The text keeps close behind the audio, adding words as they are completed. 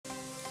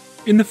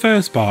In the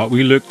first part,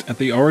 we looked at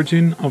the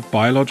origin of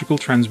biological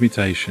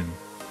transmutation.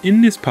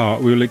 In this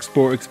part, we will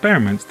explore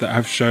experiments that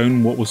have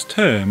shown what was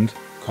termed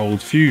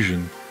cold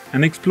fusion,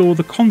 and explore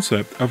the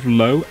concept of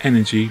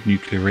low-energy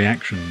nuclear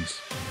reactions.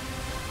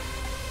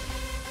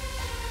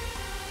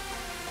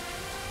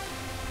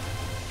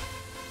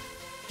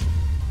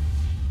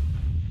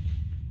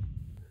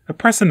 A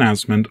press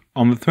announcement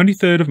on the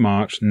 23rd of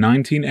March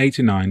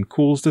 1989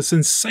 caused a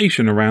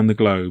sensation around the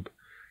globe.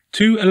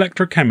 Two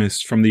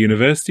electrochemists from the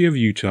University of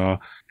Utah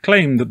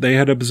claimed that they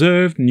had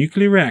observed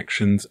nuclear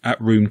reactions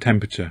at room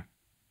temperature.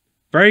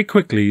 Very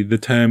quickly, the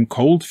term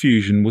cold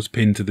fusion was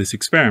pinned to this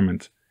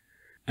experiment,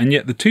 and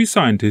yet the two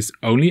scientists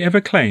only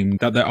ever claimed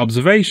that their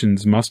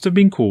observations must have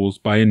been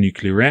caused by a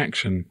nuclear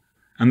reaction,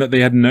 and that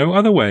they had no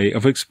other way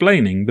of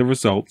explaining the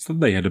results that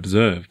they had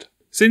observed.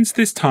 Since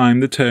this time,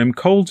 the term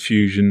cold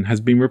fusion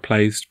has been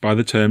replaced by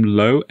the term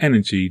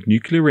low-energy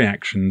nuclear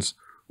reactions,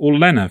 or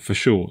LENR for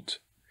short.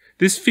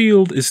 This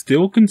field is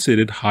still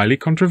considered highly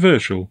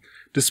controversial,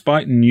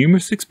 despite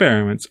numerous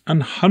experiments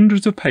and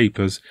hundreds of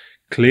papers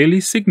clearly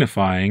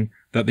signifying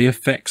that the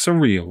effects are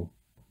real.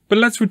 But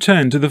let's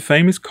return to the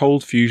famous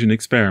cold fusion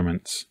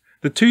experiments.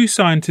 The two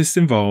scientists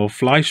involved,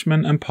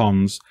 Fleischmann and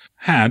Pons,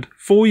 had,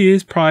 4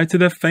 years prior to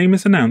their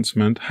famous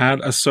announcement,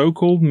 had a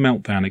so-called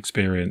meltdown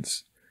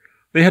experience.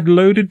 They had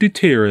loaded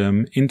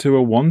deuterium into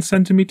a 1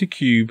 centimeter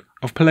cube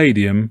of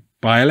palladium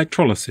by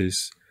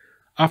electrolysis.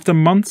 After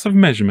months of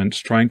measurements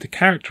trying to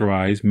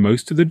characterize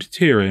most of the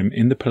deuterium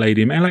in the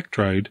palladium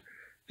electrode,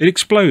 it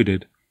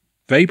exploded,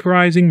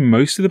 vaporizing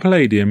most of the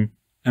palladium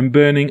and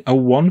burning a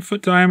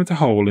 1-foot diameter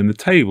hole in the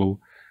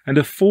table and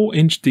a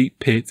 4-inch deep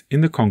pit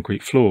in the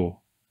concrete floor.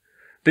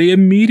 They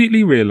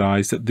immediately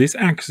realized that this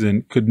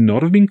accident could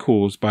not have been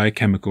caused by a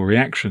chemical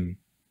reaction.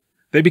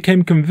 They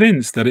became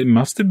convinced that it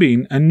must have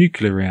been a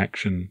nuclear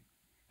reaction.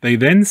 They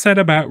then set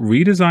about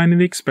redesigning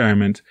the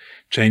experiment,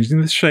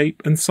 changing the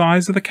shape and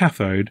size of the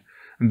cathode,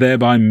 and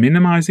thereby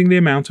minimizing the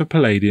amount of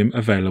palladium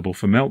available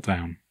for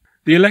meltdown.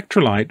 The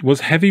electrolyte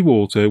was heavy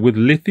water with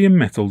lithium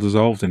metal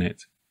dissolved in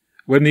it.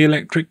 When the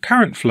electric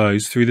current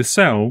flows through the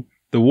cell,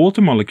 the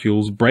water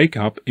molecules break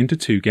up into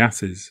two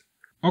gases.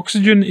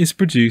 Oxygen is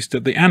produced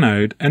at the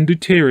anode and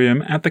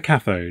deuterium at the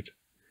cathode.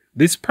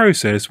 This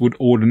process would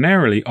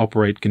ordinarily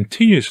operate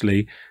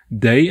continuously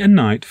day and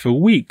night for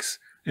weeks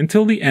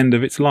until the end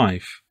of its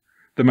life.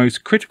 The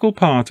most critical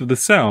part of the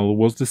cell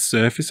was the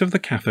surface of the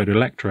cathode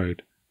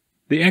electrode.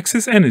 The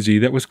excess energy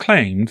that was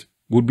claimed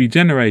would be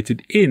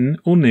generated in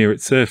or near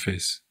its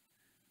surface.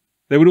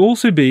 There would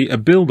also be a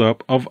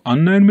build-up of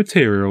unknown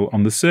material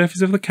on the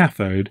surface of the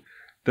cathode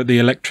that the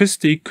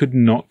electricity could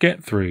not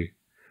get through,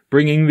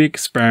 bringing the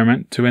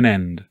experiment to an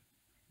end.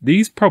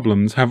 These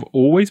problems have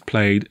always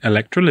plagued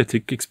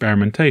electrolytic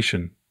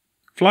experimentation.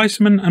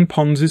 Fleischmann and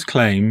Pons'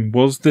 claim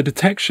was the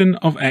detection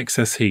of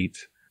excess heat.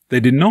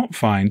 They did not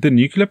find the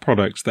nuclear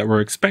products that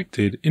were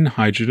expected in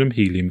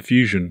hydrogen-helium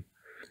fusion.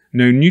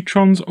 No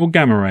neutrons or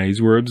gamma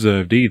rays were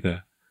observed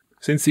either.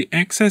 Since the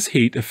excess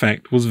heat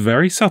effect was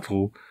very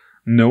subtle,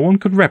 no one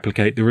could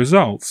replicate the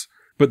results,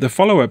 but the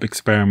follow-up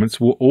experiments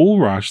were all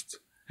rushed,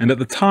 and at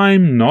the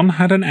time none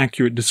had an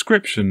accurate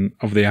description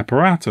of the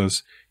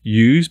apparatus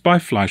used by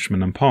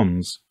Fleischmann and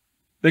Pons.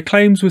 Their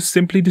claims were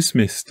simply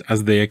dismissed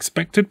as the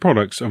expected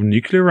products of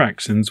nuclear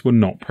reactions were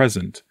not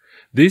present.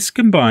 This,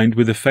 combined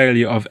with the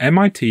failure of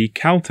MIT,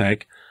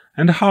 Caltech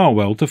and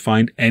Harwell to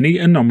find any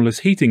anomalous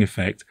heating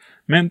effect,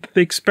 meant that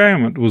the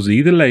experiment was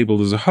either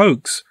labelled as a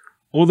hoax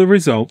or the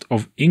result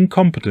of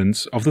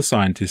incompetence of the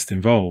scientists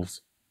involved.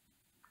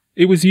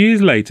 It was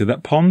years later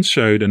that Pons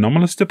showed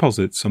anomalous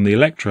deposits on the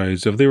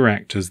electrodes of the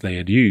reactors they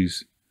had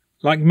used.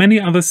 Like many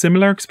other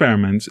similar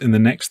experiments in the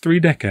next 3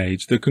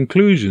 decades, the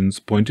conclusions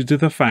pointed to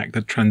the fact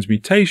that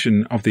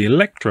transmutation of the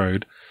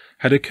electrode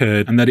had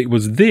occurred and that it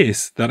was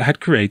this that had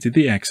created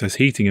the excess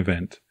heating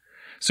event.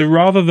 So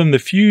rather than the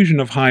fusion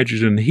of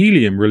hydrogen and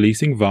helium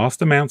releasing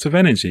vast amounts of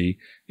energy,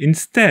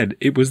 instead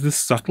it was the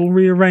subtle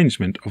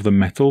rearrangement of the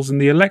metals in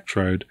the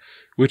electrode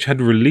which had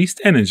released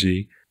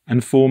energy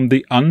and formed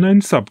the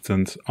unknown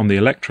substance on the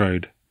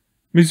electrode.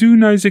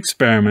 Mizuno's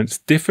experiments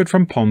differed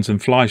from Pons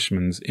and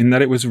Fleischmann's in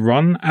that it was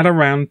run at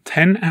around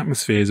 10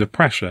 atmospheres of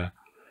pressure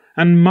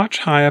and much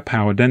higher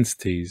power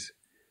densities.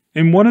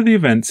 In one of the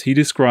events he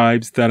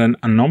describes that an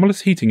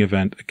anomalous heating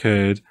event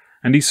occurred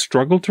and he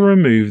struggled to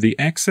remove the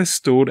excess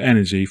stored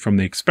energy from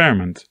the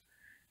experiment.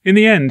 In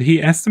the end, he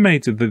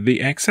estimated that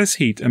the excess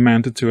heat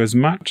amounted to as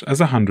much as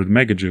 100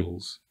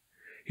 megajoules.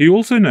 He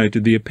also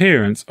noted the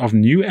appearance of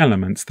new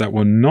elements that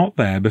were not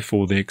there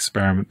before the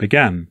experiment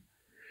began.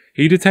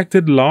 He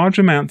detected large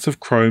amounts of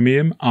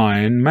chromium,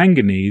 iron,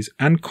 manganese,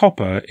 and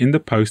copper in the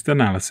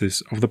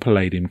post-analysis of the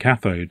palladium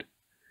cathode.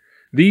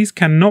 These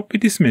cannot be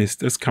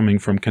dismissed as coming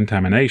from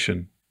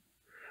contamination.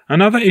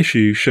 Another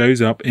issue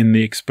shows up in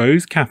the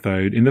exposed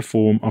cathode in the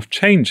form of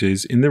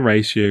changes in the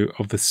ratio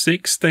of the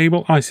 6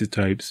 stable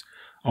isotopes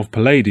of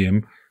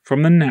palladium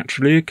from the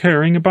naturally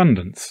occurring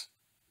abundance.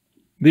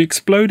 The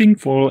exploding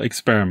foil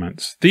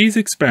experiments. These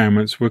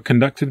experiments were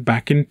conducted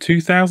back in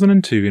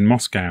 2002 in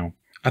Moscow.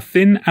 A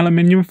thin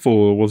aluminium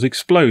foil was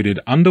exploded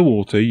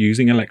underwater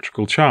using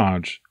electrical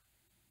charge.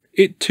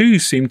 It too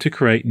seemed to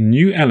create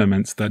new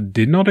elements that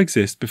did not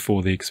exist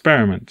before the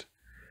experiment.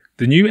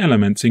 The new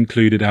elements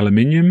included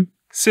aluminium,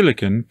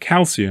 silicon,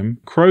 calcium,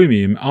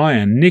 chromium,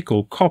 iron,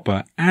 nickel,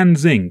 copper, and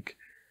zinc.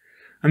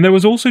 And there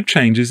was also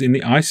changes in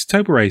the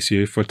isotope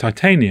ratio for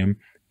titanium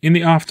in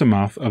the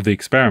aftermath of the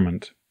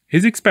experiment.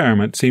 His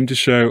experiment seemed to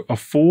show a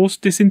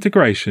forced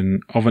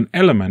disintegration of an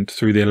element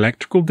through the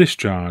electrical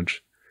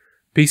discharge.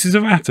 Pieces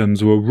of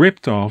atoms were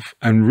ripped off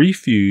and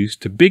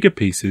refused to bigger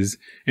pieces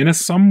in a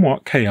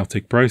somewhat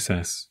chaotic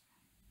process.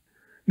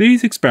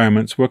 These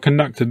experiments were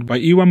conducted by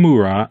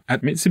Iwamura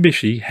at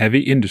Mutsibishi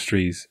Heavy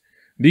Industries.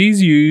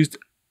 These used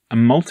a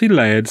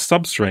multi-layered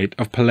substrate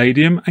of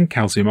palladium and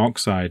calcium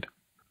oxide.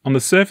 On the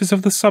surface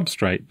of the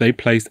substrate, they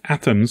placed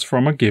atoms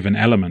from a given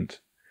element.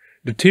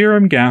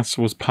 Deuterium gas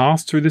was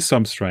passed through the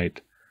substrate.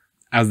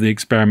 As the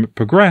experiment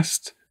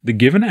progressed, the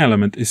given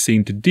element is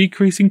seen to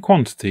decrease in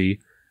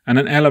quantity, and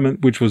an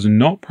element which was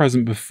not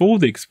present before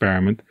the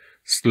experiment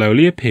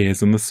slowly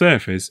appears on the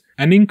surface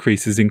and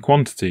increases in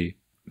quantity.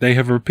 They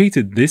have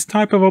repeated this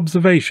type of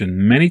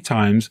observation many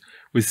times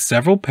with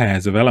several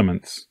pairs of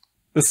elements.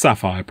 The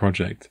SAFIRE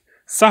Project.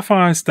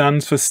 SAFIRE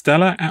stands for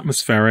Stellar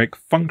Atmospheric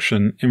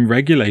Function in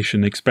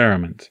Regulation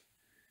Experiment.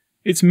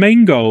 Its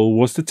main goal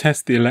was to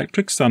test the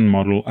electric sun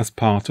model as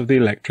part of the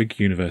electric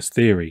universe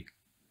theory.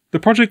 The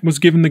project was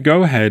given the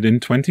go-ahead in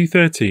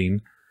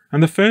 2013,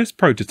 and the first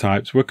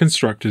prototypes were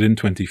constructed in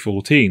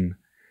 2014.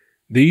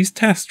 These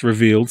tests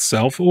revealed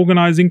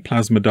self-organizing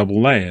plasma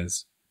double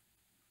layers.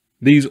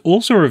 These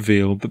also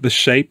revealed that the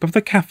shape of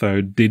the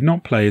cathode did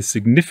not play a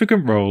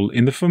significant role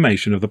in the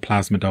formation of the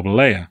plasma double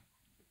layer.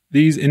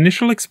 These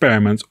initial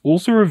experiments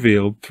also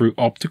revealed through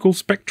optical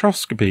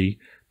spectroscopy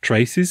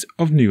traces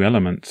of new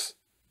elements.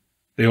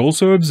 They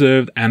also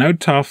observed anode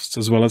tufts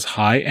as well as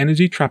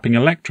high-energy trapping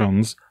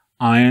electrons,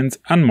 ions,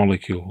 and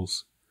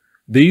molecules.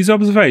 These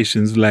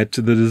observations led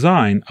to the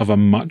design of a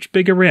much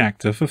bigger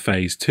reactor for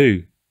Phase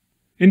 2.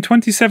 In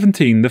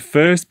 2017, the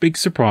first big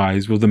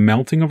surprise was the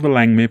melting of the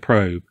Langmuir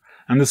probe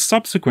and the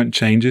subsequent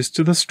changes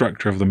to the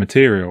structure of the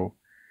material.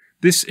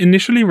 This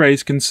initially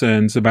raised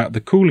concerns about the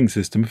cooling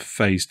system for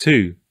Phase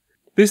 2.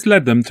 This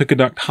led them to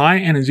conduct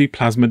high-energy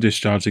plasma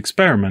discharge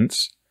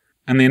experiments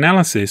and the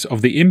analysis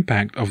of the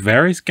impact of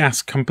various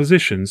gas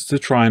compositions to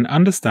try and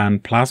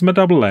understand plasma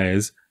double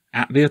layers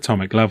at the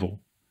atomic level.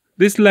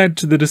 This led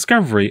to the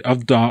discovery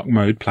of dark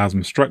mode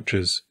plasma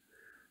structures.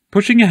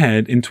 Pushing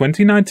ahead, in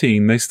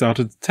 2019 they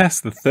started to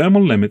test the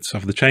thermal limits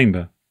of the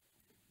chamber.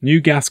 New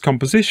gas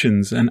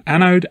compositions and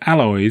anode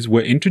alloys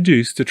were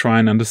introduced to try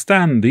and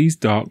understand these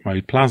dark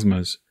mode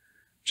plasmas.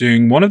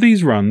 During one of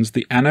these runs,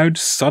 the anode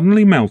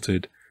suddenly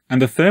melted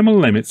and the thermal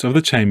limits of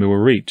the chamber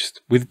were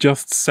reached, with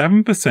just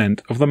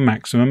 7% of the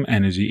maximum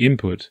energy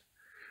input.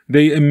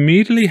 They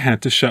immediately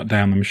had to shut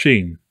down the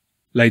machine.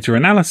 Later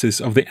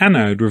analysis of the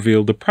anode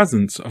revealed the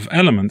presence of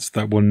elements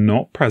that were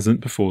not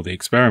present before the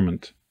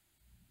experiment.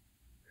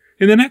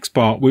 In the next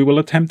part, we will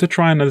attempt to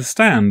try and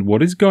understand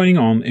what is going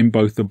on in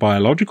both the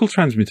biological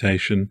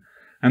transmutation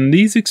and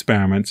these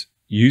experiments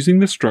using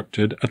the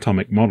structured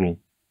atomic model.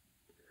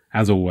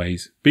 As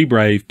always, be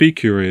brave, be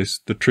curious,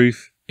 the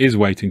truth is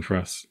waiting for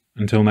us.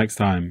 Until next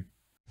time.